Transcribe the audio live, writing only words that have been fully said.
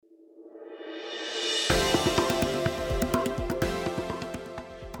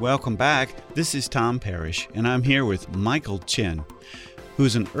Welcome back. This is Tom Parrish, and I'm here with Michael Chen,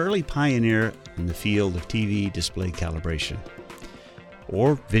 who's an early pioneer in the field of TV display calibration,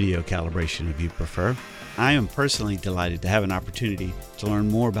 or video calibration if you prefer. I am personally delighted to have an opportunity to learn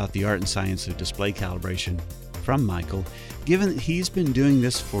more about the art and science of display calibration from Michael, given that he's been doing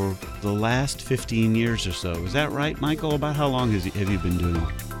this for the last 15 years or so. Is that right, Michael? About how long have you been doing it?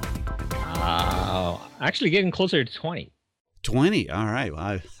 Actually getting closer to 20. 20. All right.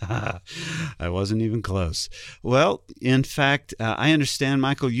 Well, I wasn't even close. Well, in fact, I understand,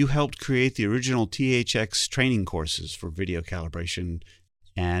 Michael, you helped create the original THX training courses for video calibration,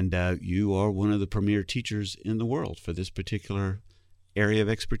 and you are one of the premier teachers in the world for this particular area of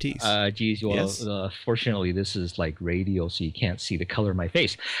expertise. Yes. Fortunately, this is like radio, so you can't see the color of my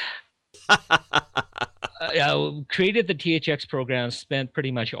face. Created the THX program, spent pretty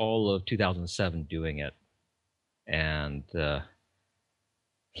much all of 2007 doing it. And when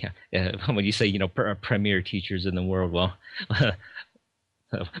you say, premier teachers in the world, well,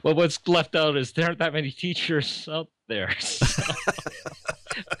 what's left out is there aren't that many teachers out there. So.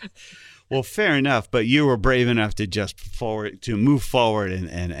 Well, fair enough, but you were brave enough to move forward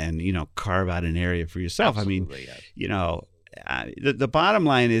and carve out an area for yourself. Absolutely, The bottom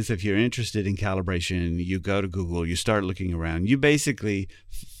line is, if you're interested in calibration, you go to Google, you start looking around. You basically,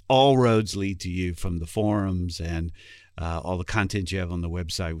 all roads lead to you from the forums and all the content you have on the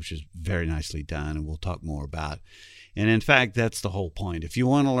website, which is very nicely done, and we'll talk more about. And in fact, that's the whole point. If you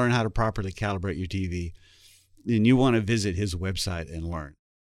want to learn how to properly calibrate your TV, then you want to visit his website and learn.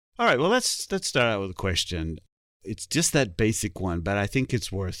 All right, well, let's start out with a question. It's just that basic one, but I think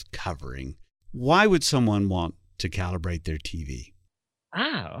it's worth covering. Why would someone want to calibrate their TV?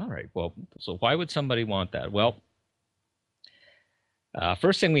 All right. Well, so why would somebody want that? Well,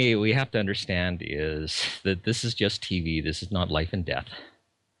 first thing we have to understand is that this is just TV. This is not life and death.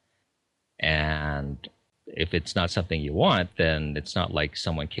 And if it's not something you want, then it's not like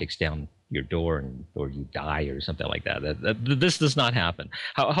someone kicks down your door or you die or something like that. This does not happen.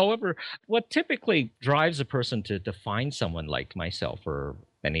 However, what typically drives a person to find someone like myself or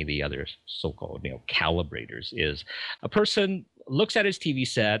any of the other so-called calibrators is a person looks at his TV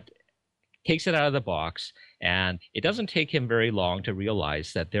set, takes it out of the box, and it doesn't take him very long to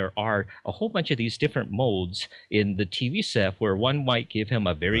realize that there are a whole bunch of these different modes in the TV set where one might give him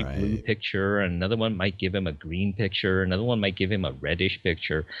a very blue picture, and another one might give him a green picture, another one might give him a reddish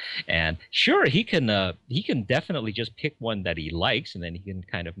picture. And sure, he can definitely just pick one that he likes, and then he can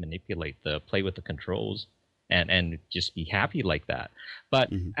kind of play with the controls and just be happy like that.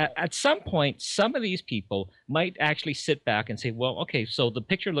 But at some point, some of these people might actually sit back and say, well, okay, so the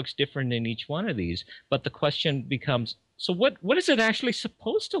picture looks different in each one of these, but the question becomes, so what is it actually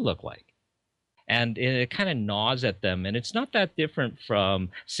supposed to look like? And it kind of gnaws at them, and it's not that different from,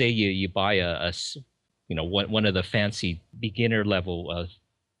 say, you buy one of the fancy beginner level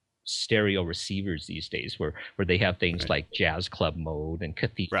stereo receivers these days where they have things like jazz club mode and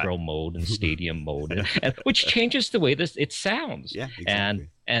cathedral mode and stadium mode and which changes the way it sounds. Yeah, exactly.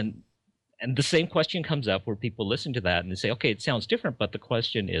 And the same question comes up where people listen to that and they say, okay, it sounds different, but the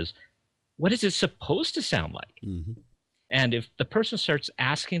question is, what is it supposed to sound like? And if the person starts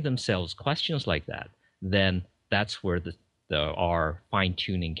asking themselves questions like that, then that's where our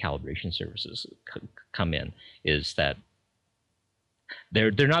fine-tuning calibration services come in, is that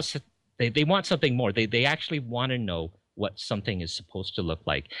they're not, they want something more. They actually want to know what something is supposed to look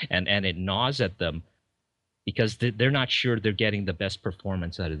like, and it gnaws at them because they're not sure they're getting the best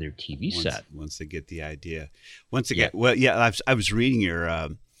performance out of their TV set once they get the idea. I was reading your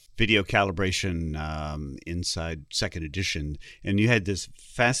video calibration inside second edition, and you had this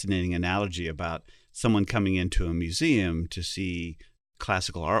fascinating analogy about someone coming into a museum to see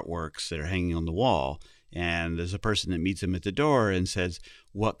classical artworks that are hanging on the wall. And there's a person that meets them at the door and says,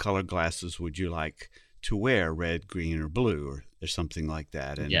 what color glasses would you like to wear, red, green, or blue, or something like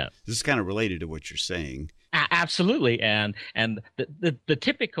that? And this is kind of related to what you're saying. Absolutely. And the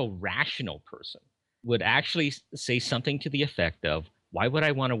typical rational person would actually say something to the effect of, why would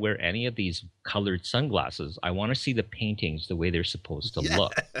I want to wear any of these colored sunglasses? I want to see the paintings the way they're supposed to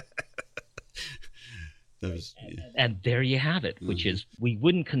look. And there you have it, which is, we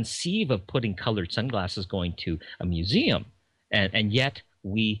wouldn't conceive of putting colored sunglasses going to a museum. And yet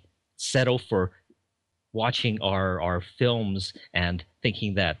we settle for watching our films and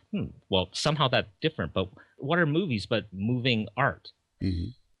thinking that, well, somehow that's different. But what are movies but moving art?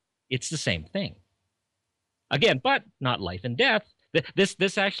 It's the same thing. Again, but not life and death.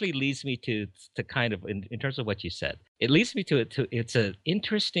 This actually leads me to kind of in terms of what you said. It leads me to it's an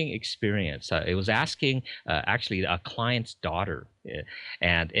interesting experience. It was asking actually a client's daughter,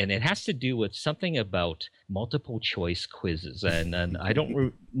 and it has to do with something about multiple choice quizzes. And I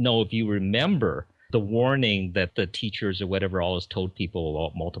don't know if you remember the warning that the teachers or whatever always told people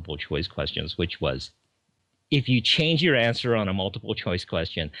about multiple choice questions, which was if you change your answer on a multiple choice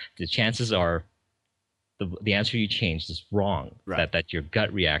question, the chances are the answer you changed is wrong. Right. That your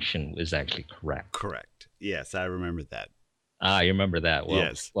gut reaction is actually correct. Correct. Yes, I remember that. Ah, you remember that? Well,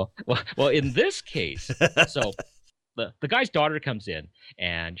 yes. Well. In this case, so the guy's daughter comes in,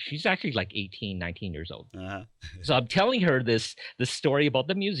 and she's actually like 18, 19 years old. Uh-huh. So I'm telling her this story about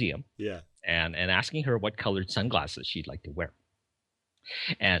the museum. Yeah. And asking her what colored sunglasses she'd like to wear.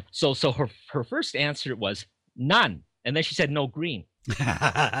 And so her first answer was none, and then she said no, green.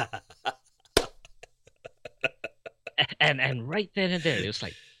 and right then and there, it was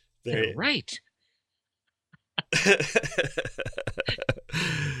like, they're right.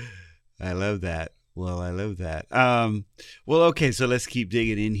 I love that. Well, I love that. Well, okay, so let's keep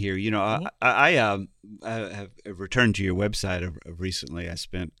digging in here. You know, I have returned to your website recently. I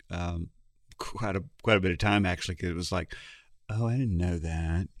spent quite a bit of time actually, because it was like, oh, I didn't know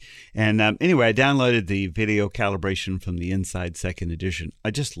that. And anyway, I downloaded the video calibration from the Inside second edition.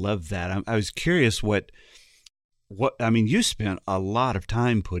 I just love that. I was curious what I mean. You spent a lot of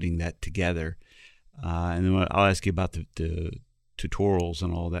time putting that together, and then I'll ask you about the tutorials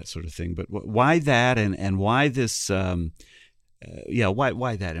and all that sort of thing. But why that, and why this? Why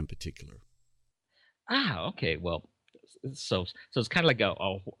that in particular? Okay. Well, so it's kind of like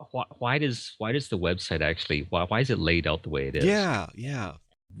why does the website actually why is it laid out the way it is? Yeah.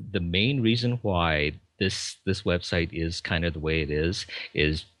 The main reason why this website is kind of the way it is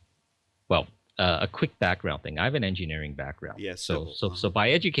well, a quick background thing. I have an engineering background. Yes. So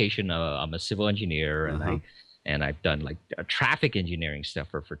by education, I'm a civil engineer, and I've done like traffic engineering stuff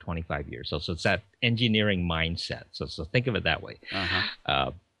for 25 years. So it's that engineering mindset. So think of it that way.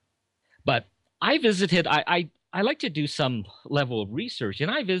 But I visited. I like to do some level of research, and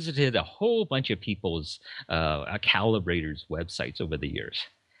I visited a whole bunch of people's calibrators' websites over the years.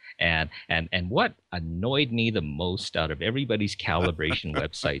 And what annoyed me the most out of everybody's calibration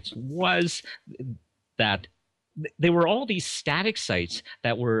websites was that there were all these static sites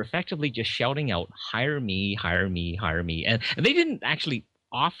that were effectively just shouting out, hire me, hire me, hire me. And they didn't actually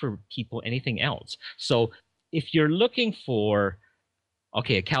offer people anything else. So if you're looking for a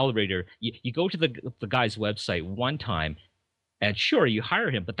calibrator, you go to the guy's website one time, and sure, you hire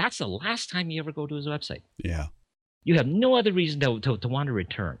him, but that's the last time you ever go to his website. Yeah. You have no other reason to want to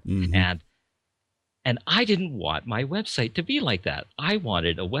return. Mm-hmm. And I didn't want my website to be like that. I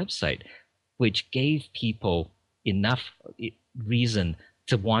wanted a website which gave people enough reason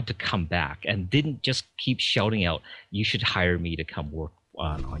to want to come back, and didn't just keep shouting out, you should hire me to come work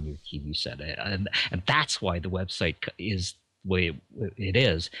on your TV set. And that's why the website is way it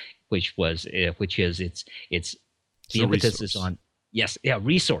is, which is it's the impetus is on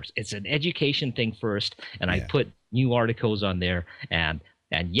resource. It's an education thing first, and I put new articles on there, and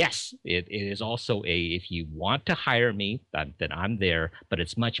yes, it is also if you want to hire me, then I'm there, but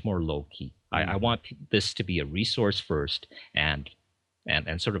it's much more low key. I want this to be a resource first, and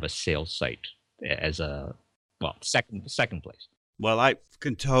sort of a sales site as a second place. Well, I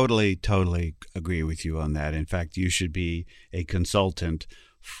can totally agree with you on that. In fact, you should be a consultant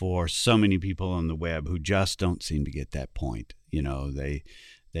for so many people on the web who just don't seem to get that point. You know, they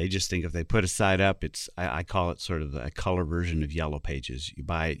just think if they put a site up, it's I call it sort of a color version of Yellow Pages. You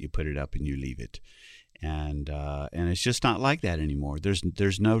buy it, you put it up, and you leave it. And it's just not like that anymore.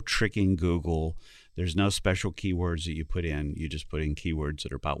 There's no tricking Google. There's no special keywords that you put in. You just put in keywords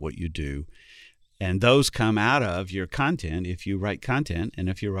that are about what you do. And those come out of your content if you write content, and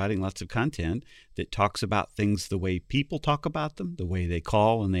if you're writing lots of content that talks about things the way people talk about them, the way they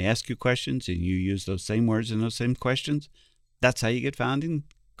call and they ask you questions, and you use those same words in those same questions, that's how you get found in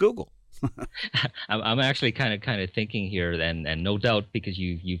Google. I'm actually kind of thinking here, and no doubt because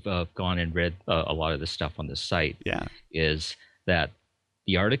you've gone and read a lot of the stuff on the site. Yeah, is that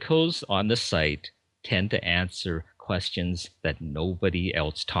the articles on the site tend to answer questions that nobody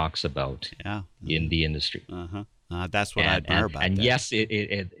else talks about in the industry. That's what I admire about and that. Yes,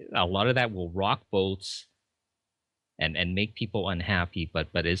 it a lot of that will rock boats and make people unhappy. But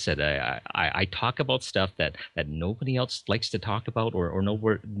as I said, I talk about stuff that nobody else likes to talk about, or no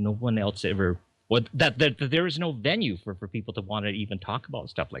one else ever. Well, that there is no venue for people to want to even talk about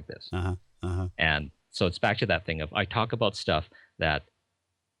stuff like this. And so it's back to that thing of I talk about stuff that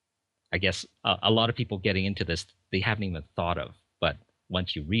I guess a lot of people getting into this, they haven't even thought of. but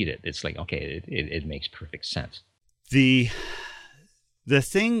once you read it, it's like, okay, it makes perfect sense. The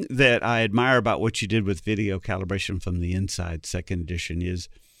thing that I admire about what you did with video calibration from the inside, second edition, is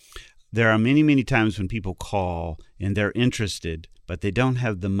there are many, many times when people call and they're interested, but they don't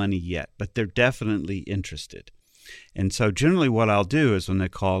have the money yet, but they're definitely interested. And so generally what I'll do is when they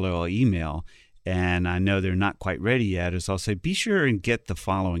call or I'll email and I know they're not quite ready yet, is I'll say, be sure and get the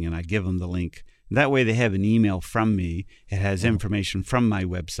following, and I give them the link. That way they have an email from me. It has information from my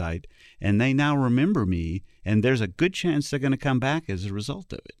website, and they now remember me, and there's a good chance they're going to come back as a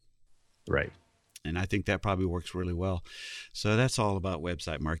result of it. Right. And I think that probably works really well. So that's all about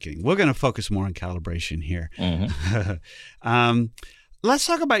website marketing. We're going to focus more on calibration here. Let's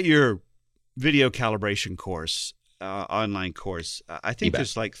talk about your video calibration course, online course. I think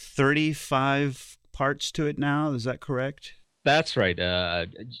there's like 35 parts to it now. Is that correct? That's right.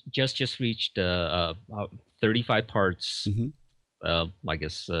 Just reached 35 parts. I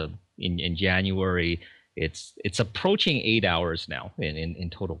guess in January. It's approaching 8 hours now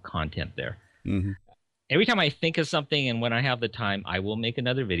in total content there. Every time I think of something and when I have the time, I will make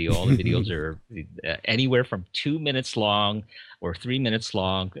another video. All the videos are anywhere from 2 minutes long or 3 minutes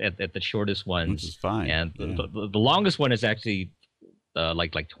long at the shortest ones. Which is fine. And the longest one is actually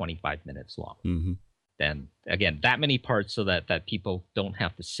like 25 minutes long. And again, that many parts so that people don't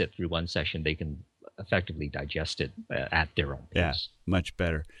have to sit through one session. They can effectively digest it at their own pace. Yeah, much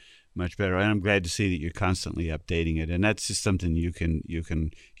better. Much better, and I'm glad to see that you're constantly updating it, and that's just something you can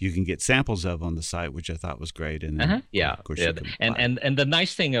get samples of on the site, which I thought was great. And then, of course, and the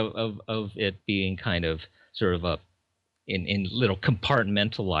nice thing of it being kind of sort of in little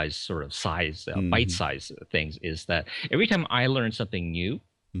compartmentalized sort of size, bite-sized things, is that every time I learn something new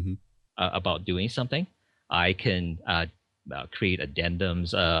about doing something, I can create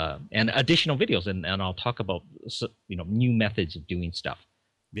addendums and additional videos, and I'll talk about new methods of doing stuff.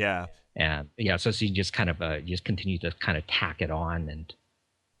 Yeah. And so you just kind of just continue to kind of tack it on. And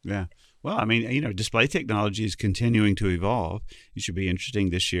yeah. Well, I mean, display technology is continuing to evolve. It should be interesting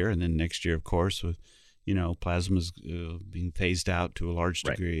this year, and then next year, of course, with plasmas being phased out to a large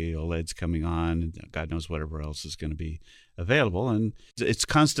degree, OLEDs coming on, and God knows whatever else is going to be available. And it's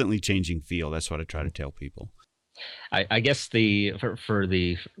constantly changing field. That's what I try to tell people. I guess for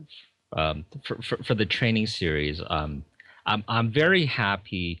the training series, I'm very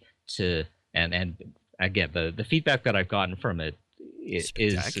happy to, and again, the feedback that I've gotten from it is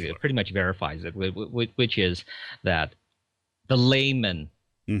pretty much verifies it, which is that the layman,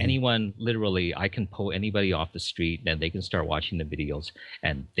 anyone, literally, I can pull anybody off the street and they can start watching the videos,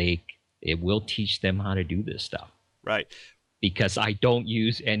 and it will teach them how to do this stuff. Right. Because I don't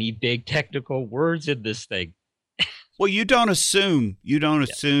use any big technical words in this thing. Well, you don't assume.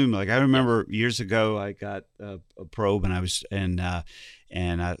 Like I remember years ago, I got a probe, and I was and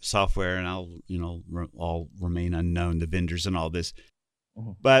software, and all remain unknown, the vendors and all this.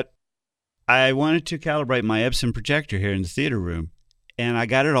 But I wanted to calibrate my Epson projector here in the theater room, and I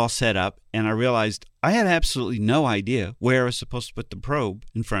got it all set up, and I realized I had absolutely no idea where I was supposed to put the probe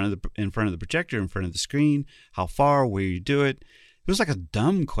in front of the projector, in front of the screen, how far, where you do it. It was like a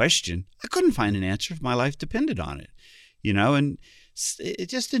dumb question. I couldn't find an answer if my life depended on it, and it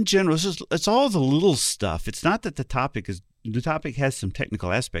just in general, it's all the little stuff. It's not that the topic has some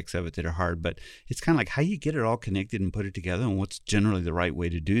technical aspects of it that are hard, but it's kind of like how you get it all connected and put it together and what's generally the right way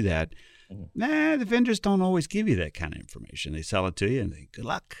to do that. The vendors don't always give you that kind of information. They sell it to you and they good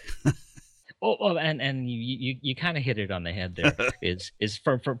luck. And you kind of hit it on the head there. is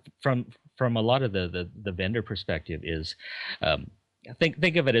from a lot of the vendor perspective is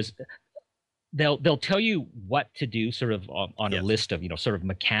think of it as they'll tell you what to do sort of on a list of sort of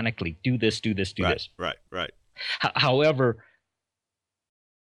mechanically do this this. Right. However,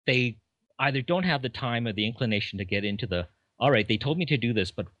 they either don't have the time or the inclination to get into all right, they told me to do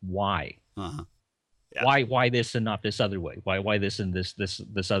this, but why? Yeah. Why this and not this other way? Why this and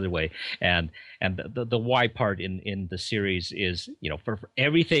this other way? And the why part in the series is for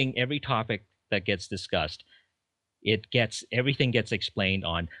everything, every topic that gets discussed, everything gets explained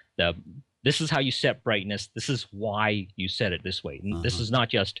on this is how you set brightness. This is why you set it this way. This is not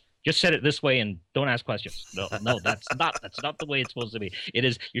just set it this way and don't ask questions. No, that's not the way it's supposed to be. It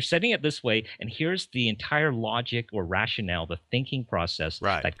is, you're setting it this way, and here's the entire logic or rationale, the thinking process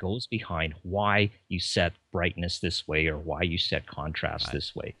that goes behind why you set brightness this way or why you set contrast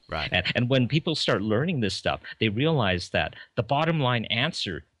this way. Right. And when people start learning this stuff, they realize that the bottom line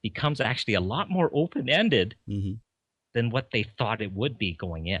answer becomes actually a lot more open-ended than what they thought it would be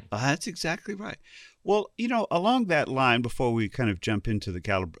going in. That's exactly right. Well, along that line, before we kind of jump into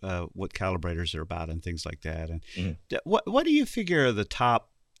the what calibrators are about and things like that, and what do you figure are the top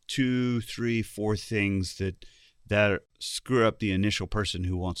 2, 3, 4 things that screw up the initial person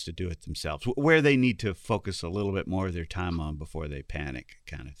who wants to do it themselves, where they need to focus a little bit more of their time on before they panic,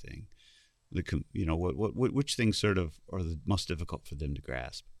 kind of thing? Which things sort of are the most difficult for them to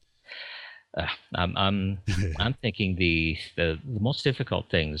grasp? I'm thinking the most difficult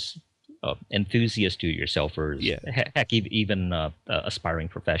things, enthusiast do-it-yourselfers, Yeah. heck, even aspiring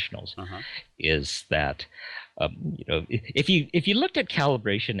professionals, is that if you looked at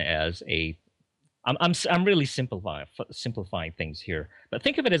calibration as I'm really simplifying things here, but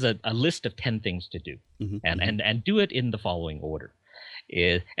think of it as a list of 10 things to do, and do it in the following order.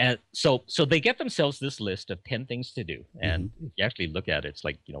 And so they get themselves this list of 10 things to do, and if you actually look at it, it's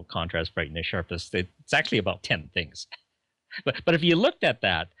like contrast, brightness, sharpness. It's actually about 10 things. But if you looked at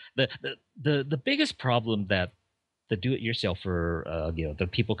that, the biggest problem that the do-it-yourselfer, the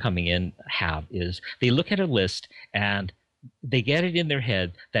people coming in have is they look at a list and they get it in their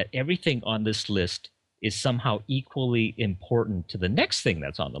head that everything on this list is somehow equally important to the next thing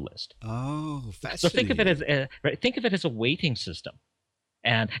that's on the list. Oh, fascinating. So think of it as a weighting system,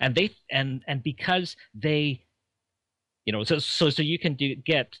 and because they, so you can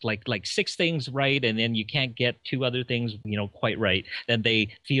get like 6 things right, and then you can't get 2 other things quite right. Then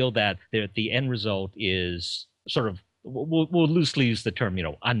they feel that the end result is sort of, we'll loosely use the term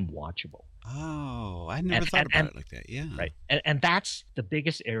unwatchable. Oh, I never thought about it like that. Yeah. Right. And that's the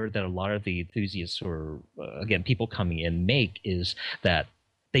biggest error that a lot of the enthusiasts, or again, people coming in, make, is that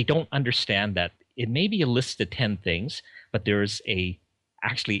they don't understand that it may be a list of 10 things, but there's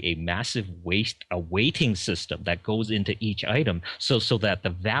actually a massive weighting system that goes into each item, so that the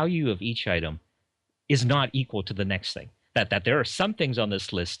value of each item is not equal to the next thing. That there are some things on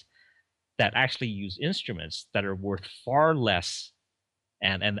this list that actually use instruments that are worth far less,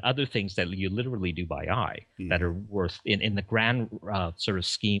 and other things that you literally do by eye that are worth, in the grand sort of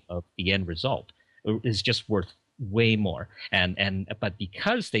scheme of the end result, is just worth way more. But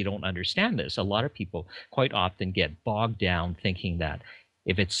because they don't understand this, a lot of people quite often get bogged down thinking that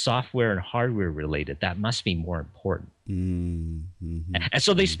if it's software and hardware related, that must be more important. And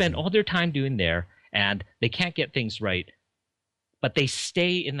so they spend all their time doing there, and they can't get things right, but they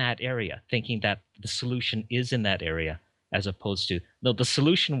stay in that area thinking that the solution is in that area, as opposed to, no, the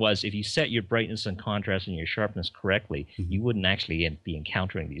solution was, if you set your brightness and contrast and your sharpness correctly, you wouldn't actually be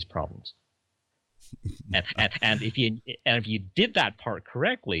encountering these problems. and if you did that part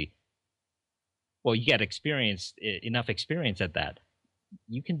correctly, well, you get enough experience at that.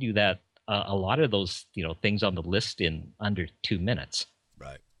 You can do that, a lot of those things on the list, in under 2 minutes.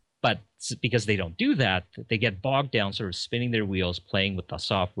 Right. But because they don't do that, they get bogged down, sort of spinning their wheels, playing with the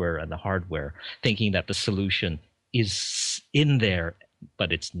software and the hardware, thinking that the solution is in there,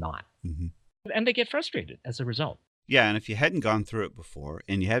 but it's not. And they get frustrated as a result. Yeah, and if you hadn't gone through it before,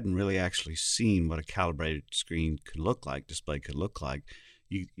 and you hadn't really actually seen what a calibrated screen could look like, display could look like,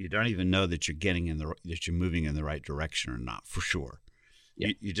 you don't even know that you're moving in the right direction or not, for sure.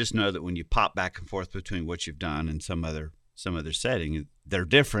 Yeah. You just know that when you pop back and forth between what you've done and some other setting, they're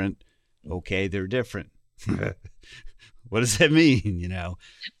different. Okay, they're different. What does that mean?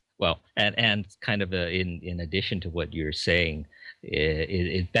 Well, and kind of in addition to what you're saying,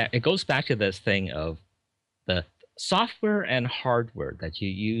 it goes back to this thing of the software and hardware that you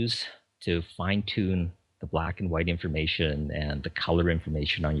use to fine-tune the black and white information and the color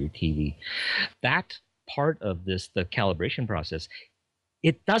information on your TV. That part of the calibration process,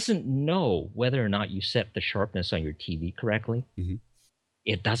 it doesn't know whether or not you set the sharpness on your TV correctly.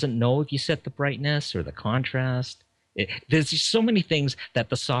 It doesn't know if you set the brightness or the contrast. There's just so many things that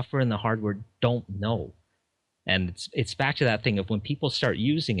the software and the hardware don't know. And it's back to that thing of, when people start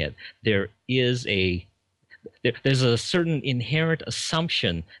using it, there's a certain inherent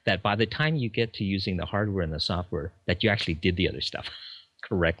assumption that by the time you get to using the hardware and the software, that you actually did the other stuff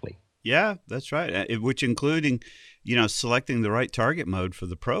correctly. Yeah, that's right. Which including, selecting the right target mode for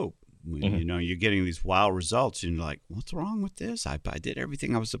the probe. You're getting these wow results, and you're like, what's wrong with this? I did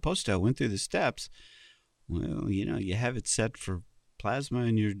everything I was supposed to. I went through the steps. Well, you have it set for plasma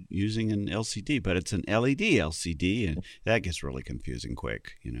and you're using an LCD, but it's an LED LCD, and that gets really confusing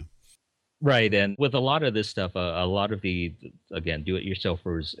quick, Right, and with a lot of this stuff, a lot of the, again,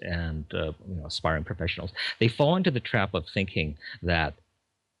 do-it-yourselfers and aspiring professionals, they fall into the trap of thinking that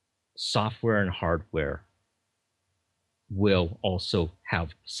software and hardware will also have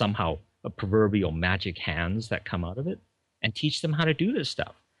somehow a proverbial magic hands that come out of it and teach them how to do this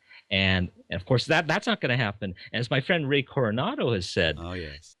stuff. And of course, that's not going to happen. As my friend Ray Coronado has said, Oh,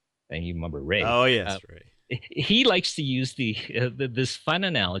 yes. and you remember Ray. Oh, yes, Ray. He likes to use this fun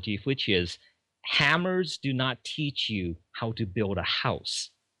analogy, which is hammers do not teach you how to build a house.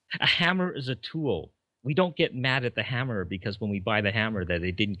 A hammer is a tool. We don't get mad at the hammer because when we buy the hammer that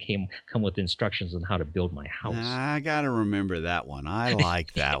it didn't come with instructions on how to build my house. I got to remember that one. I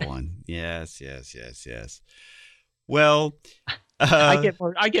like that one. Yes, yes, yes, yes. Well, I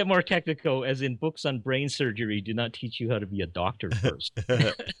get more technical, as in books on brain surgery do not teach you how to be a doctor first.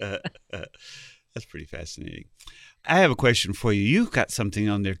 That's pretty fascinating. I have a question for you. You've got something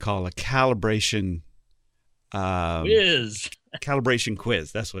on there called a calibration quiz. Calibration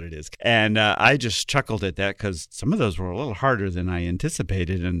quiz. That's what it is. And I just chuckled at that because some of those were a little harder than I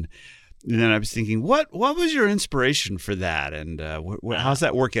anticipated. And then I was thinking, what was your inspiration for that? And how's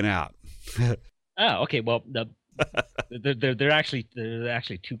that working out? Okay. Well, there are actually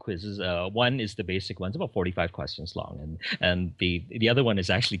two quizzes. One is the basic one. It's about 45 questions long, and the other one is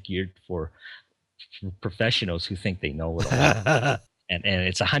actually geared for professionals who think they know it all. And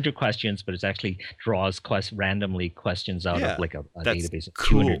it's 100 questions, but it actually draws randomly questions out of like a database of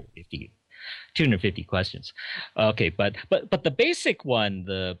 250 questions. Okay, but the basic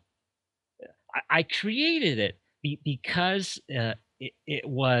one, I created it because it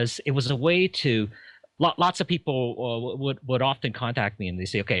was a way to. Lots of people would often contact me and they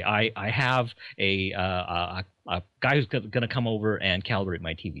say, okay, I have a guy who's going to come over and calibrate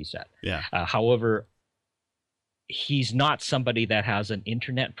my TV set. Yeah. However, he's not somebody that has an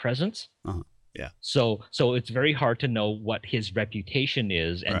internet presence. Uh-huh. Yeah. So it's very hard to know what his reputation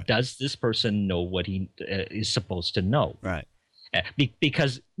is, and does this person know what he is supposed to know? Right.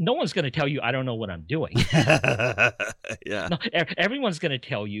 Because no one's going to tell you, I don't know what I'm doing. Yeah. No, everyone's going to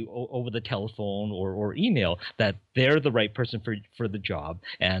tell you over the telephone or email that they're the right person for the job.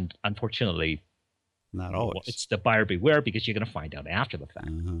 And unfortunately, not always. It's the buyer beware, because you're going to find out after the fact.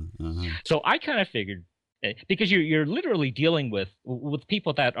 So I kind of figured, because you're literally dealing with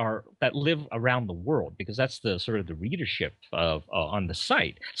people that live around the world, because that's the sort of the readership of on the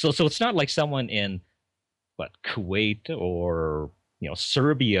site. So it's not like someone in Kuwait or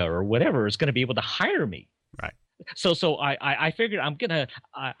Serbia or whatever is going to be able to hire me. Right. So I figured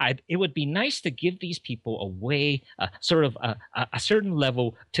it would be nice to give these people a way, sort of a certain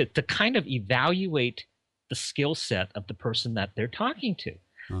level to kind of evaluate the skill set of the person that they're talking to.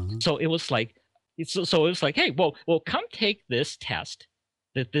 So it was like, hey, well, come take this test.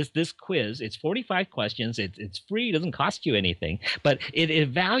 This quiz, it's 45 questions. It's free. It doesn't cost you anything, but it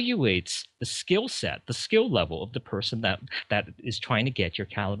evaluates the skill set, the skill level of the person that is trying to get your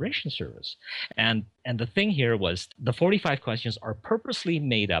calibration service. And the thing here was the 45 questions are purposely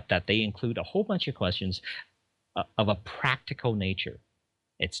made up that they include a whole bunch of questions of a practical nature.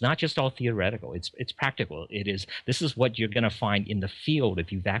 It's not just all theoretical. It's practical. This is what you're going to find in the field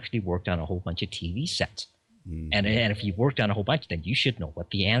if you've actually worked on a whole bunch of TV sets. Mm-hmm. And if you've worked on a whole bunch, then you should know what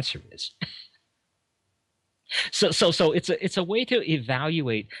the answer is. So it's a way to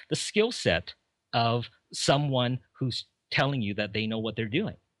evaluate the skill set of someone who's telling you that they know what they're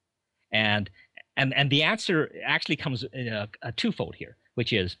doing, and the answer actually comes in a twofold here,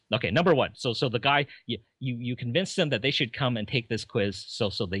 which is, okay, number one. So the guy, you convince them that they should come and take this quiz. So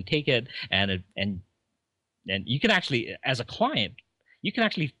they take it, and you can actually, as a client, you can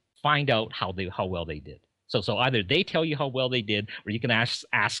actually find out how well they did. So either they tell you how well they did, or you can ask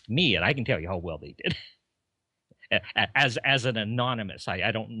me, and I can tell you how well they did. As an anonymous,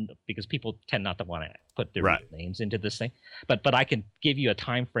 I don't, because people tend not to want to put their real names into this thing. But I can give you a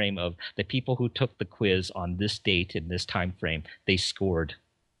time frame of the people who took the quiz on this date in this time frame. They scored,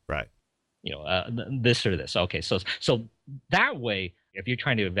 this or this. Okay, so that way, if you're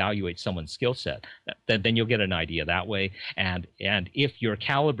trying to evaluate someone's skill set, then you'll get an idea that way. And if your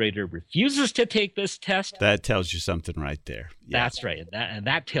calibrator refuses to take this test, that tells you something right there. Yeah. That's right. And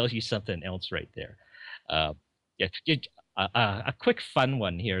that tells you something else right there. A quick fun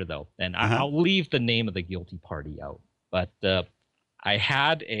one here, though, and I'll leave the name of the guilty party out. But I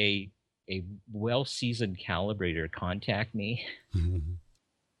had a well-seasoned calibrator contact me.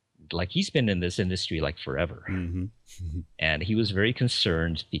 Like, he's been in this industry like forever. Mm-hmm. Mm-hmm. And he was very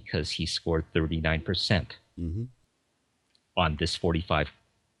concerned because he scored 39% on this 45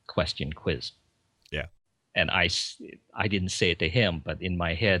 question quiz. Yeah. And I didn't say it to him, but in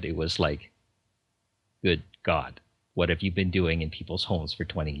my head it was like, good God, what have you been doing in people's homes for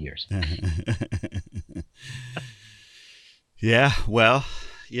 20 years? Yeah, well,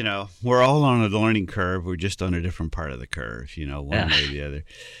 we're all on a learning curve. We're just on a different part of the curve, one way or the other.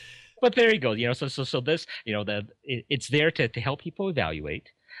 But there you go. So this, it's there to help people evaluate.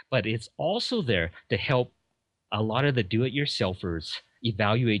 but it's also there to help a lot of the do-it-yourselfers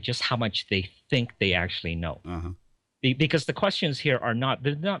evaluate just how much they think they actually know. Uh-huh. Because the questions here are not,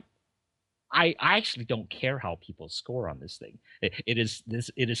 they're not, I actually don't care how people score on this thing. It is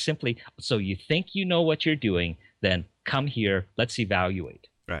simply, so you think you know what you're doing, then come here, let's evaluate.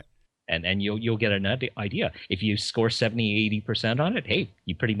 Right. And you'll get an idea. If you score 70, 80% on it, hey,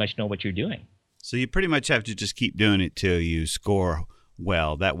 you pretty much know what you're doing. So you pretty much have to just keep doing it till you score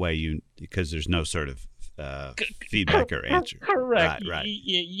well. That way because there's no sort of feedback or answer. Correct. Right.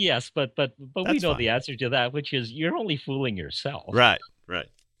 Yes, but we know the answer to that, which is you're only fooling yourself. Right.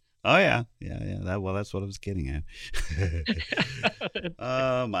 Oh yeah. That's what I was getting at.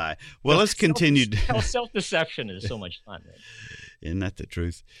 Oh my. Well, let's continue. Self-deception is so much fun. Right? Isn't that the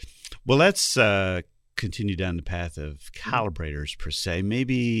truth? Well, let's continue down the path of calibrators per se.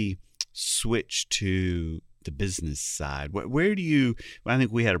 Maybe switch to the business side. Where do you? I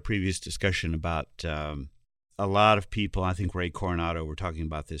think we had a previous discussion about a lot of people. I think Ray Coronado, we're talking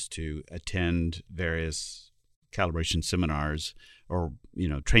about this, to attend various calibration seminars or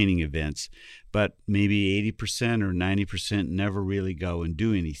training events, but maybe 80% or 90% never really go and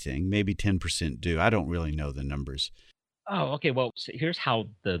do anything. Maybe 10% do. I don't really know the numbers. Oh, okay. Well, so here's how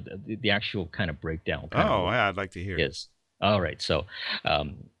the actual kind of breakdown. I'd like to hear is. All right. So,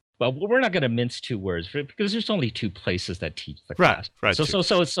 well, we're not going to mince two words because there's only two places that teach the class. Right. So it's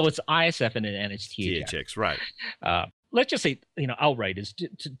ISF and it's THX. THX, right. Let's just say, outright is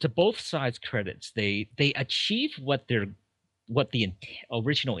to both sides' credits, they achieve what the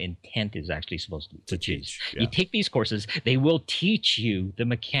original intent is actually supposed to be, which is you take these courses, they will teach you the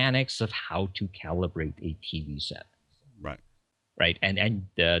mechanics of how to calibrate a TV set. Right. And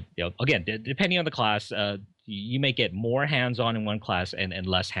again, depending on the class, you may get more hands-on in one class and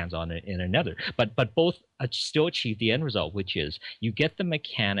less hands-on in another. But both still achieve the end result, which is you get the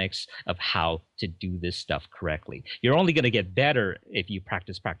mechanics of how to do this stuff correctly. You're only going to get better if you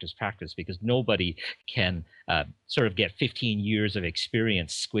practice, because nobody can sort of get 15 years of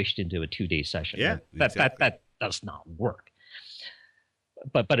experience squished into a 2-day session. Yeah, that does not work.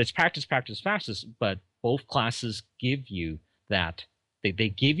 But it's practice. But both classes give you that. They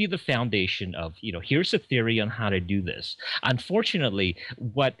give you the foundation of, here's a theory on how to do this. Unfortunately,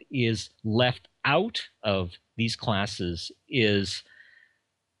 what is left out of these classes is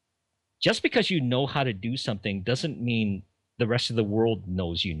just because you know how to do something doesn't mean the rest of the world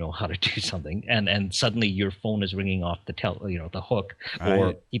knows you know how to do something. And suddenly your phone is ringing off the hook, right,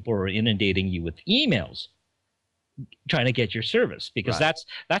 or people are inundating you with emails trying to get your service, because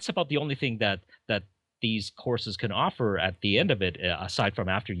that's about the only thing that these courses can offer at the end of it, aside from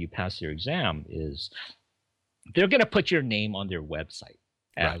after you pass your exam, is they're going to put your name on their website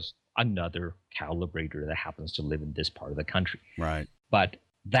as another calibrator that happens to live in this part of the country. Right. But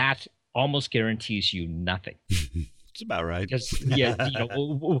that almost guarantees you nothing. It's about right. Because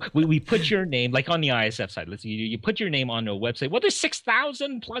we put your name, like on the ISF side. Let's see, you put your name on a website. Well, there's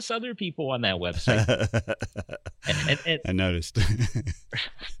 6,000 plus other people on that website. and I noticed.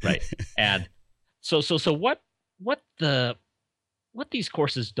 Right. And so what these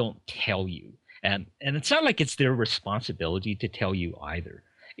courses don't tell you, and it's not like it's their responsibility to tell you either,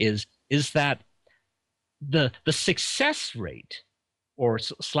 is that the success rate or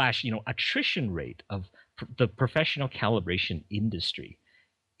 / attrition rate of the professional calibration industry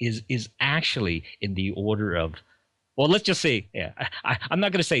is actually in the order of, well, let's just say, I'm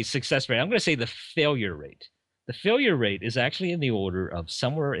not going to say success rate, I'm going to say the failure rate. The failure rate is actually in the order of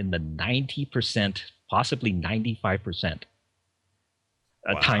somewhere in the 90%, possibly 95%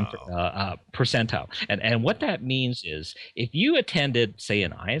 percentile. And what that means is, if you attended, say,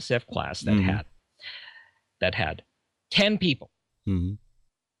 an ISF class that had 10 people,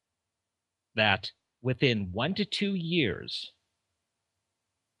 that within 1 to 2 years,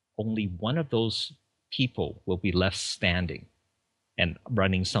 only one of those people will be left standing and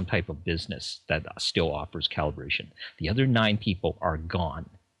running some type of business that still offers calibration. The other 9 people are gone.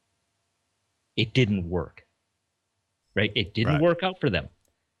 It didn't work, right? It didn't work out for them.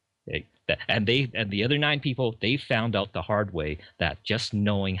 And the other 9 people, they found out the hard way that just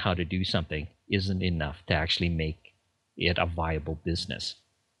knowing how to do something isn't enough to actually make it a viable business.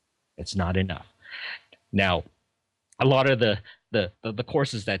 It's not enough. Now, a lot of the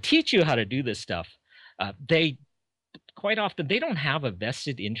courses that teach you how to do this stuff, they quite often, they don't have a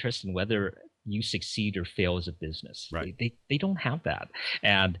vested interest in whether you succeed or fail as a business. Right. They don't have that.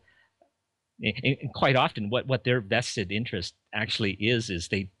 And quite often what their vested interest actually is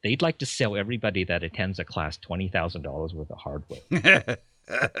they'd like to sell everybody that attends a class $20,000 worth of hardware.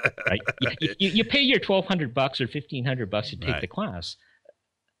 Right? You pay your $1,200 or $1,500 to take the class.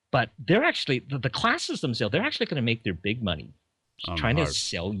 but they're actually the classes themselves. They're actually going to make their big money On trying to hard.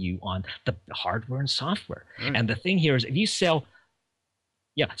 sell you on the hardware and software. Right. And the thing here is, if you sell,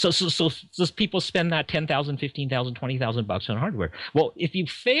 yeah, so people spend that 10,000, 15,000, 20,000 bucks on hardware. Well, if you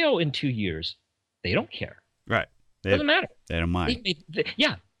fail in 2 years, they don't care. Right. Doesn't matter. They don't mind.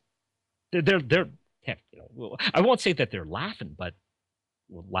 Yeah, they're heck, well, I won't say that they're laughing, but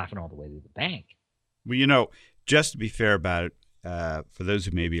laughing all the way to the bank. Well, just to be fair about it, for those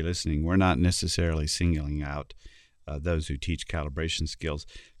who may be listening, we're not necessarily singling out those who teach calibration skills,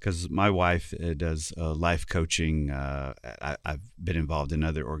 because my wife does life coaching. I've been involved in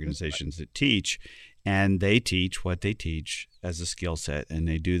other organizations that teach, and they teach what they teach as a skill set, and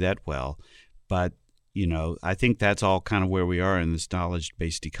they do that well. But I think that's all kind of where we are in this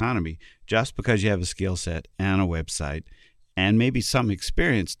knowledge-based economy. Just because you have a skill set and a website and maybe some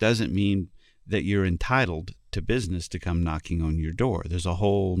experience doesn't mean that you're entitled to business to come knocking on your door. There's a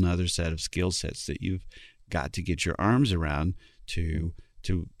whole nother set of skill sets that you've got to get your arms around to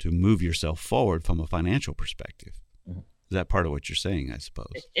move yourself forward from a financial perspective. Mm-hmm. Is that part of what you're saying, I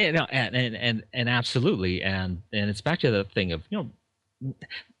suppose? And absolutely. And it's back to the thing of,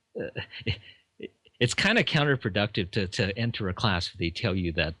 it's kind of counterproductive to enter a class where they tell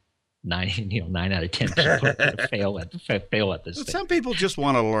you that 9 out of 10 people are going to fail at this thing. Some people just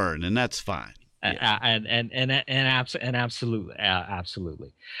want to learn, and that's fine. Yeah. And absolutely.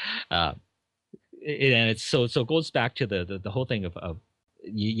 And it's so it goes back to the whole thing of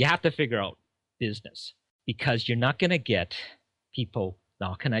you have to figure out business, because you're not going to get people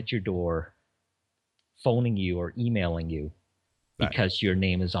knocking at your door, phoning you or emailing you because your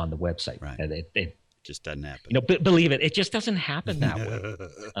name is on the website. Right. It just doesn't happen. Believe it just doesn't happen that way.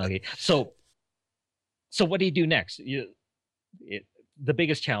 Okay, so what do you do next? The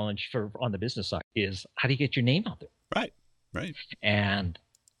biggest challenge on the business side is, how do you get your name out there? Right. And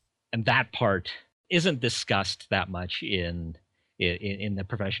that part isn't discussed that much in the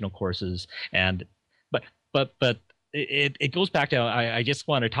professional courses. But it goes back to, I just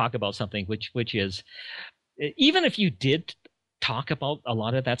want to talk about something which is, even if you did talk about a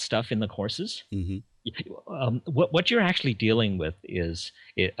lot of that stuff in the courses, mm-hmm. What you're actually dealing with is,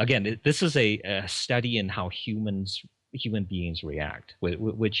 this is a study in how human beings react,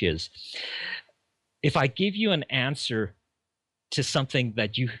 which is, if I give you an answer to something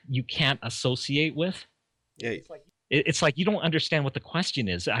that you can't associate with, it's like you don't understand what the question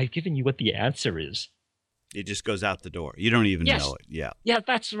is. I've given you what the answer is. It just goes out the door. You don't even know it. Yeah,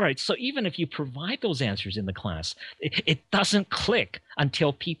 that's right. So even if you provide those answers in the class, it doesn't click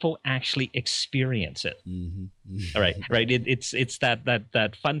until people actually experience it. Mm-hmm. All right. It's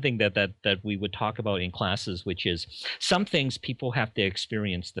that fun thing that we would talk about in classes, which is, some things people have to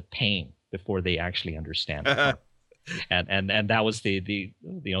experience the pain before they actually understand it. and that was the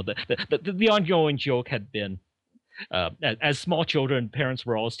ongoing joke had been, as small children, parents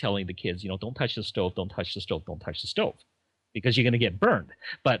were always telling the kids, don't touch the stove, don't touch the stove, don't touch the stove, because you're going to get burned.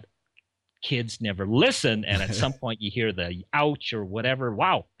 But kids never listen, and at some point you hear the ouch or whatever.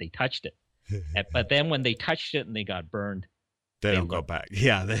 Wow, they touched it. But then when they touched it and they got burned, they don't go back.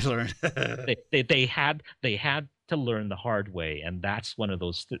 Yeah, they learn. they had to learn the hard way. And that's one of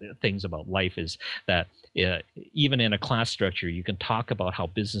those things about life, is that even in a class structure, you can talk about how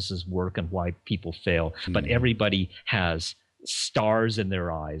businesses work and why people fail, but everybody has stars in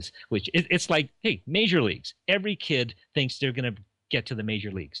their eyes, which it's like, hey, major leagues. Every kid thinks they're going to get to the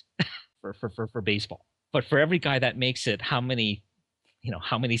major leagues for baseball. But for every guy that makes it, how many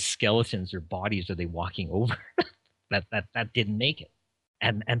skeletons or bodies are they walking over that didn't make it?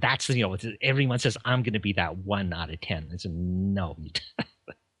 And that's, everyone says, I'm going to be that 1 out of 10. It's no.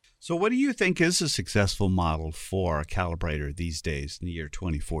 So what do you think is a successful model for a calibrator these days in the year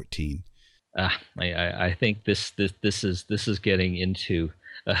 2014? I think this is getting into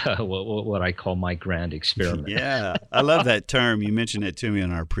what I call my grand experiment. Yeah, I love that term. You mentioned it to me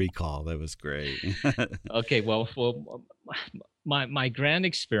on our pre-call. That was great. Okay, well, my grand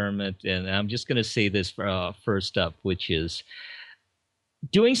experiment, and I'm just going to say this first up, which is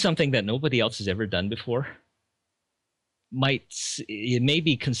doing something that nobody else has ever done before. It may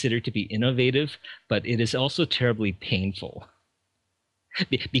be considered to be innovative, but it is also terribly painful,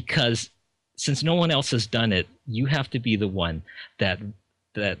 because since no one else has done it, you have to be the one that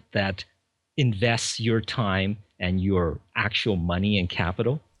invests your time and your actual money and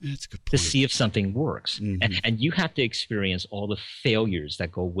capital to see if something works. Mm-hmm. And you have to experience all the failures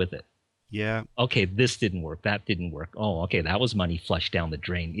that go with it. Yeah. Okay, this didn't work. That didn't work. Oh, okay, that was money flushed down the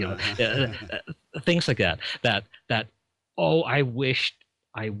drain. Things like that. Oh, I wish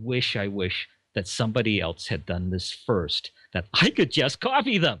that somebody else had done this first, that I could just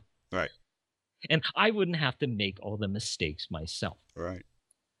copy them. Right. And I wouldn't have to make all the mistakes myself. Right.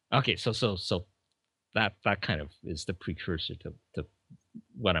 Okay, so that kind of is the precursor to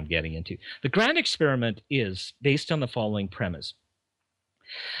what I'm getting into. The grand experiment is based on the following premise,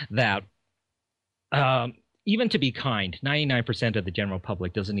 that even to be kind, 99% of the general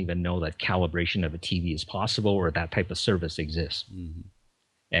public doesn't even know that calibration of a TV is possible or that type of service exists.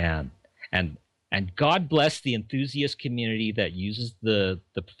 Mm-hmm. And God bless the enthusiast community that uses the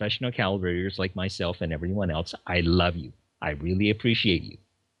professional calibrators like myself and everyone else. I love you. I really appreciate you.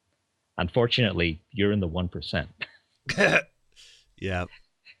 Unfortunately, you're in the 1%. Yeah.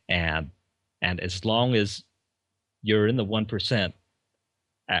 And as long as you're in the 1%,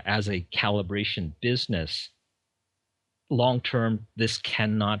 as a calibration business, long term, this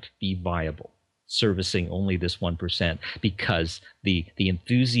cannot be viable, servicing only this 1%, because the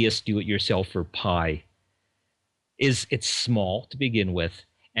enthusiast do-it-yourselfer pie it's small to begin with,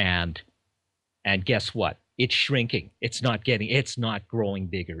 and guess what? It's shrinking. It's not growing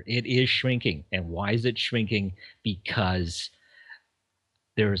bigger. It is shrinking. And why is it shrinking? Because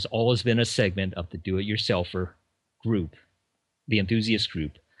there's always been a segment of the do-it-yourselfer group, the enthusiast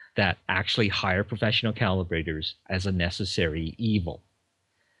group, that actually hire professional calibrators as a necessary evil.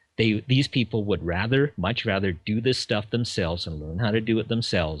 These people would much rather do this stuff themselves and learn how to do it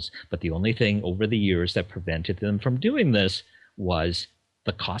themselves. But the only thing over the years that prevented them from doing this was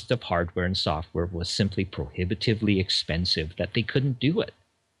the cost of hardware and software was simply prohibitively expensive, that they couldn't do it.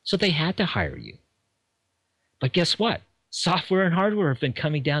 So they had to hire you. But guess what? Software and hardware have been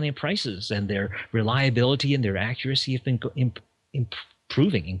coming down in prices, and their reliability and their accuracy have been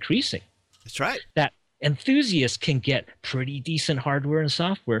increasing. That's right. That enthusiasts can get pretty decent hardware and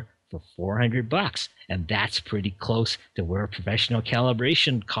software for $400, and that's pretty close to where professional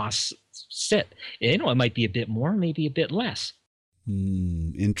calibration costs sit. It might be a bit more, maybe a bit less.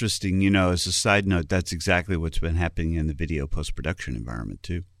 Interesting. As a side note, that's exactly what's been happening in the video post-production environment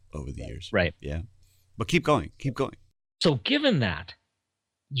too over the years. Right. Yeah. But keep going. So given that,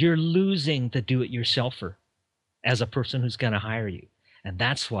 you're losing the do-it-yourselfer as a person who's going to hire you. And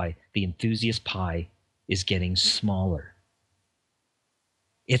that's why the enthusiast pie is getting smaller.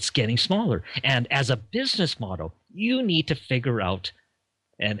 It's getting smaller. And as a business model, you need to figure out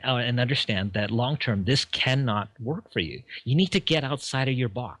and understand that long-term, this cannot work for you. You need to get outside of your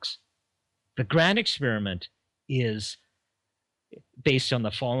box. The grand experiment is based on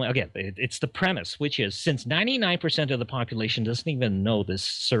the following. Again, it's the premise, which is, since 99% of the population doesn't even know this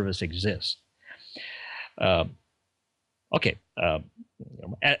service exists. As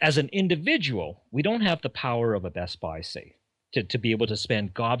an individual, we don't have the power of a Best Buy, say, to be able to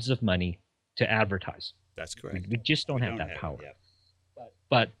spend gobs of money to advertise. That's correct. We just don't have that power.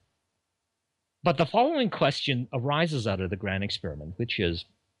 But the following question arises out of the grand experiment, which is,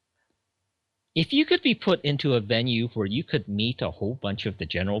 if you could be put into a venue where you could meet a whole bunch of the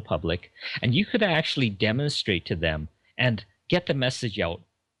general public and you could actually demonstrate to them and get the message out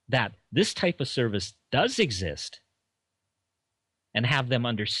that this type of service does exist and have them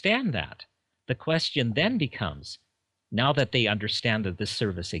understand that, the question then becomes, now that they understand that this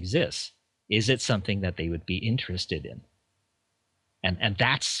service exists, is it something that they would be interested in? And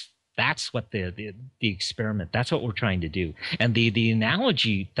that's what the experiment, that's what we're trying to do. And the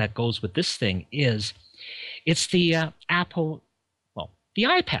analogy that goes with this thing is, it's the the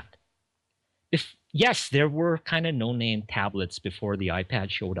iPad. Yes, there were kind of no-name tablets before the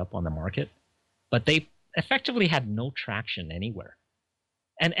iPad showed up on the market, but they effectively had no traction anywhere.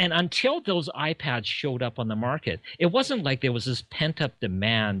 And until those iPads showed up on the market, it wasn't like there was this pent-up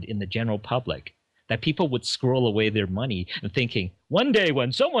demand in the general public that people would squirrel away their money and thinking, one day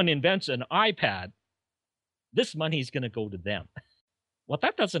when someone invents an iPad, this money is going to go to them. Well,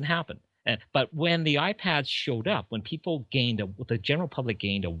 that doesn't happen. But when the iPads showed up, when the general public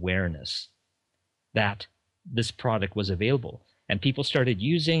gained awareness that this product was available, and people started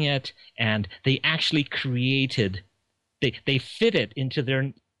using it, and they actually created, they fit it into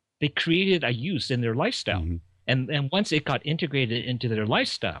they created a use in their lifestyle. Mm-hmm. And once it got integrated into their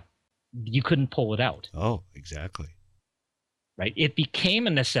lifestyle, you couldn't pull it out. Oh, exactly. Right? It became a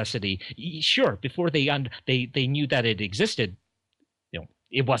necessity. Sure, before they knew that it existed,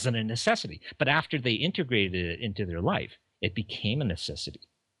 it wasn't a necessity. But after they integrated it into their life, it became a necessity,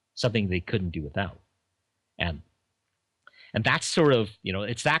 something they couldn't do without. And that's sort of,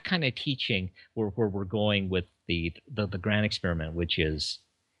 it's that kind of teaching where we're going with the grand experiment, which is,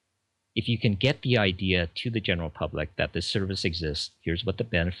 if you can get the idea to the general public that this service exists, here's what the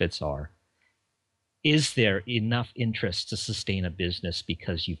benefits are, is there enough interest to sustain a business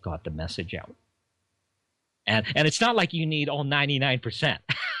because you've got the message out? And it's not like you need all 99%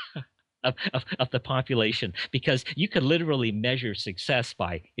 of the population, because you could literally measure success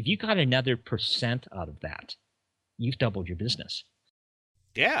by, if you got another percent out of that, you've doubled your business.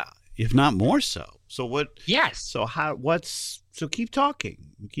 Yeah, if not more so. So what? Yes. So keep talking.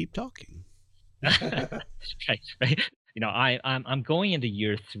 Keep talking. right. I'm going into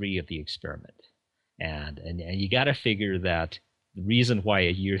year 3 of the experiment, and you got to figure that the reason why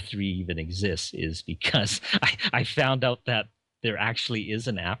a year 3 even exists is because I found out that there actually is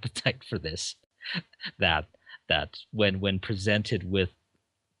an appetite for this. That when presented with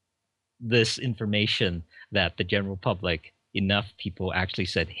this information, that the general public, enough people actually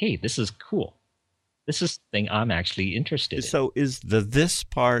said, "Hey, this is cool. This is the thing I'm actually interested in." So is this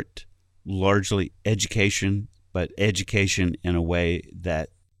part largely education, but education in a way that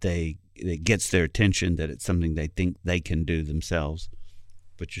it gets their attention, that it's something they think they can do themselves,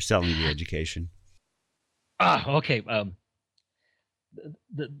 but you're selling the education? Okay.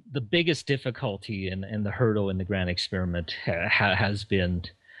 The biggest difficulty and the hurdle in the grand experiment has been,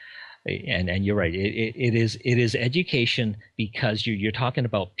 and you're right, it is education, because you're talking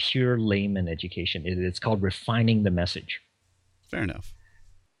about pure layman education. It's called refining the message. Fair enough.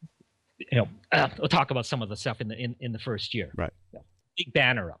 We'll talk about some of the stuff in the first year. Right. Big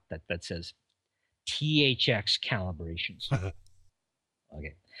banner up that says THX calibrations.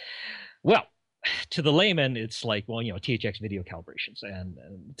 Okay. Well, to the layman, it's like, well, THX video calibrations. And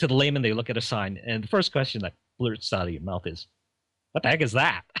to the layman, they look at a sign, and the first question that blurts out of your mouth is, what the heck is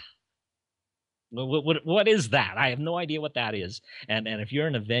that? What is that? I have no idea what that is. And if you're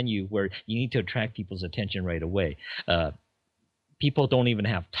in a venue where you need to attract people's attention right away, people don't even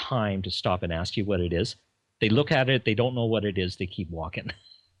have time to stop and ask you what it is. They look at it, they don't know what it is, they keep walking.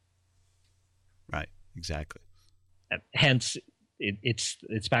 Right, exactly. And hence,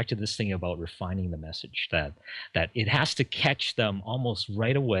 it's back to this thing about refining the message, that it has to catch them almost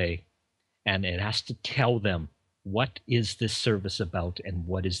right away, and it has to tell them what is this service about and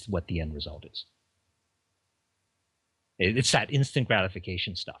what the end result is. It's that instant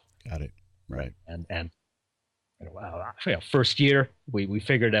gratification stuff. Got it. Right. And first year we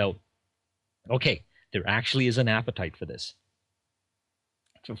figured out, okay, there actually is an appetite for this,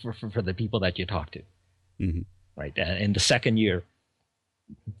 for the people that you talk to. Mm-hmm. Right. And in the second year,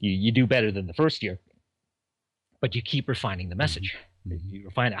 you do better than the first year, but you keep refining the message. Mm-hmm. You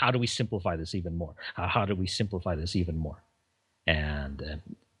refine it. How do we simplify this even more? How do we simplify this even more? And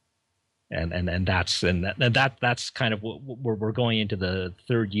that's kind of what we're going into the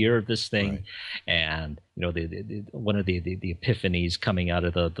third year of this thing. Right. And the one of the epiphanies coming out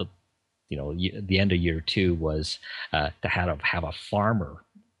of the end of year 2 was to have a farmer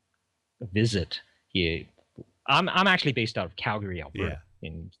visit. I'm actually based out of Calgary, Alberta,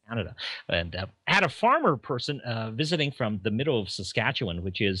 in Canada, and had a farmer person visiting from the middle of Saskatchewan,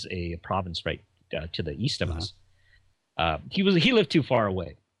 which is a province right to the east of us. He lived too far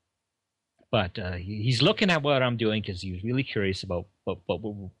away, but he's looking at what I'm doing because he was really curious about what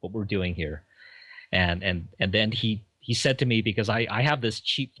we're doing here, and then he said to me, because I have this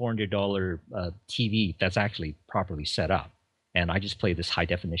cheap $400 TV that's actually properly set up, and I just play this high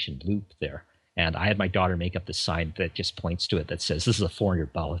definition loop there. And I had my daughter make up this sign that just points to it that says, "This is a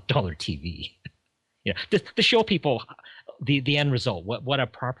 $400 TV." To show people the end result, what a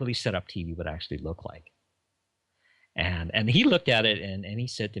properly set up TV would actually look like. And he looked at it and he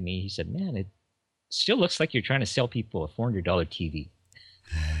said to me, he said, "Man, it still looks like you're trying to sell people a $400 TV."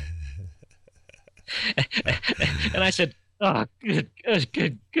 And I said, "Oh, good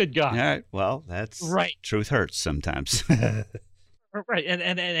God." All right. Well, that's right. Truth hurts sometimes. Right,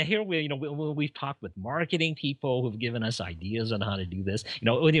 and here we've talked with marketing people who've given us ideas on how to do this,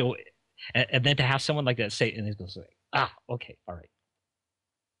 and then to have someone like that say, and he goes like, okay, all right.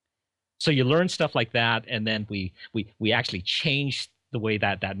 So you learn stuff like that, and then we actually changed the way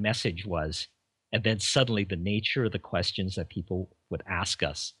that message was, and then suddenly the nature of the questions that people would ask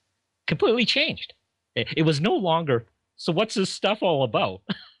us completely changed. It was no longer, "So what's this stuff all about?"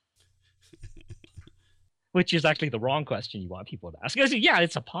 Which is actually the wrong question you want people to ask. Yeah,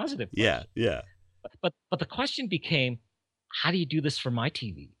 it's a positive question. Yeah. But the question became, how do you do this for my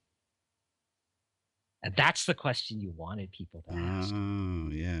TV? And that's the question you wanted people to ask. Oh,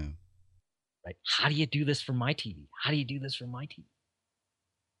 yeah. Right? How do you do this for my TV? How do you do this for my TV?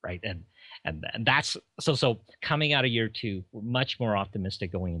 Right? And that's so coming out of year 2, we're much more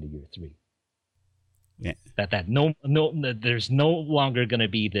optimistic going into year 3. Yeah. That there's no longer going to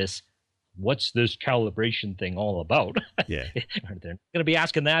be this, "What's this calibration thing all about?" Yeah. They're not going to be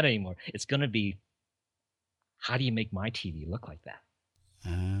asking that anymore. It's going to be, how do you make my TV look like that?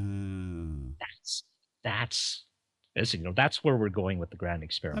 Oh. That's that's where we're going with the grand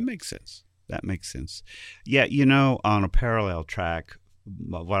experiment. That makes sense. Yeah, on a parallel track,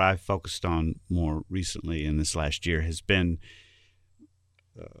 what I've focused on more recently in this last year has been,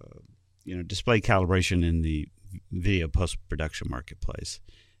 display calibration in the video post-production marketplace.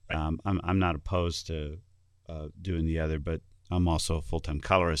 Right. I'm not opposed to doing the other, but I'm also a full-time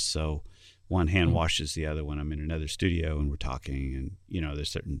colorist, so one hand washes the other when I'm in another studio and we're talking, and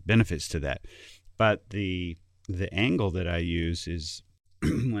there's certain benefits to that. But the angle that I use is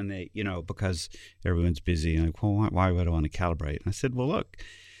when they, because everyone's busy and like, well, why would I want to calibrate? And I said, well, look,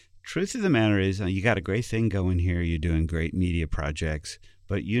 truth of the matter is you got a great thing going here. You're doing great media projects,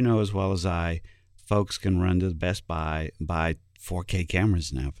 but as well as I, folks can run to the Best Buy, buy 4K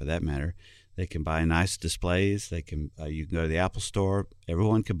cameras now for that matter. They can buy nice displays. They can, you can go to the Apple store.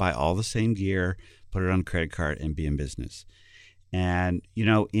 Everyone can buy all the same gear, put it on a credit card and be in business. And,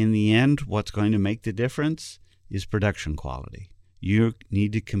 in the end, what's going to make the difference is production quality. You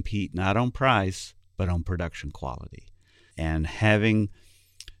need to compete not on price, but on production quality. And having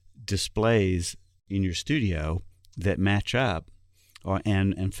displays in your studio that match up,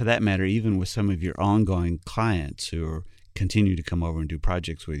 and for that matter, even with some of your ongoing clients who continue to come over and do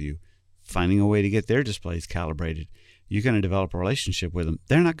projects with you, finding a way to get their displays calibrated, you're going to develop a relationship with them.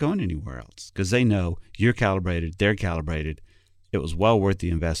 They're not going anywhere else because they know you're calibrated, they're calibrated. It was well worth the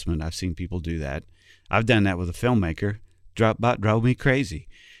investment. I've seen people do that. I've done that with a filmmaker. Drove me crazy.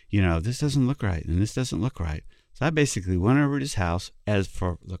 This doesn't look right and this doesn't look right. So I basically went over to his house as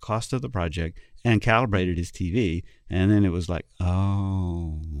for the cost of the project and calibrated his TV. And then it was like,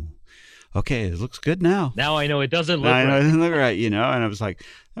 oh, okay, it looks good now. Now I know it doesn't look right. I know it doesn't look right, And I was like,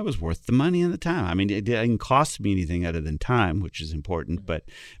 that was worth the money and the time. I mean, it didn't cost me anything other than time, which is important, but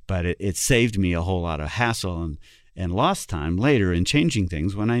it saved me a whole lot of hassle and lost time later in changing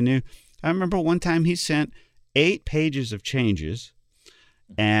things when I remember one time he sent 8 pages of changes,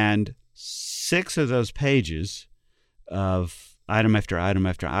 and 6 of those pages of item after item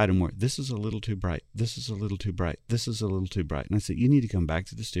after item were, this is a little too bright, this is a little too bright, this is a little too bright. And I said, you need to come back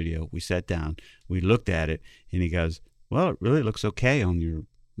to the studio. We sat down, we looked at it, and he goes, well, it really looks okay on your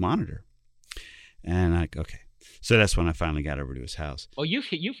monitor. And I okay. So that's when I finally got over to his house. Oh,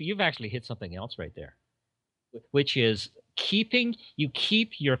 you've actually hit something else right there, which is keep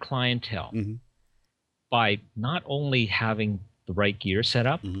your clientele. Mm-hmm. By not only having the right gear set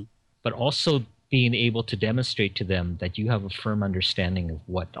up, but also being able to demonstrate to them that you have a firm understanding of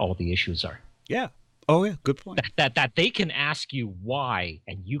what all the issues are. Yeah. Oh, yeah. Good point. That they can ask you why,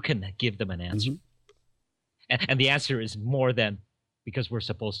 and you can give them an answer. And the answer is more than because we're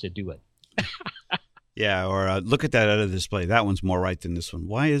supposed to do it. Yeah. Or look at that other display. That one's more right than this one.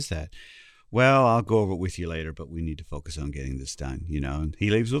 Why is that? Well, I'll go over it with you later, but we need to focus on getting this done, And he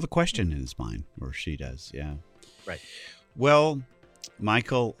leaves with a question in his mind, or she does, yeah. Right. Well,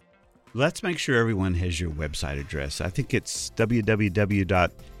 Michael, let's make sure everyone has your website address. I think it's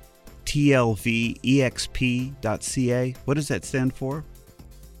www.tlvexp.ca. What does that stand for?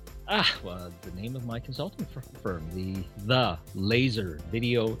 Well, the name of my consulting firm, the Laser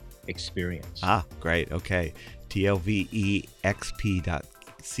Video Experience. Great. Okay. tlvexp.ca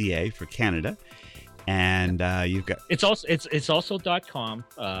for Canada, and you've got it's also .com.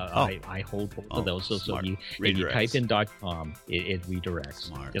 I hold both of those, so if you type in .com, it redirects.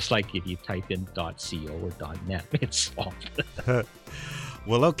 Smart. Just like if you type in .co or .net, it's off.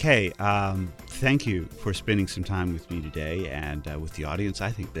 Well, okay. Thank you for spending some time with me today and with the audience.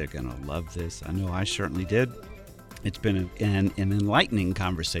 I think they're going to love this. I know I certainly did. It's been an enlightening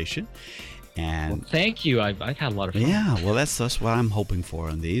conversation. And thank you. I've had a lot of fun. Yeah, well, that's what I'm hoping for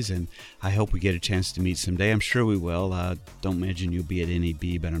on these, and I hope we get a chance to meet someday. I'm sure we will. Don't imagine you'll be at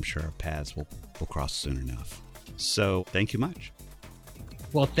NAB, but I'm sure our paths will cross soon enough. So thank you much.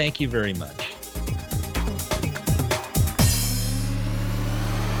 Well, thank you very much.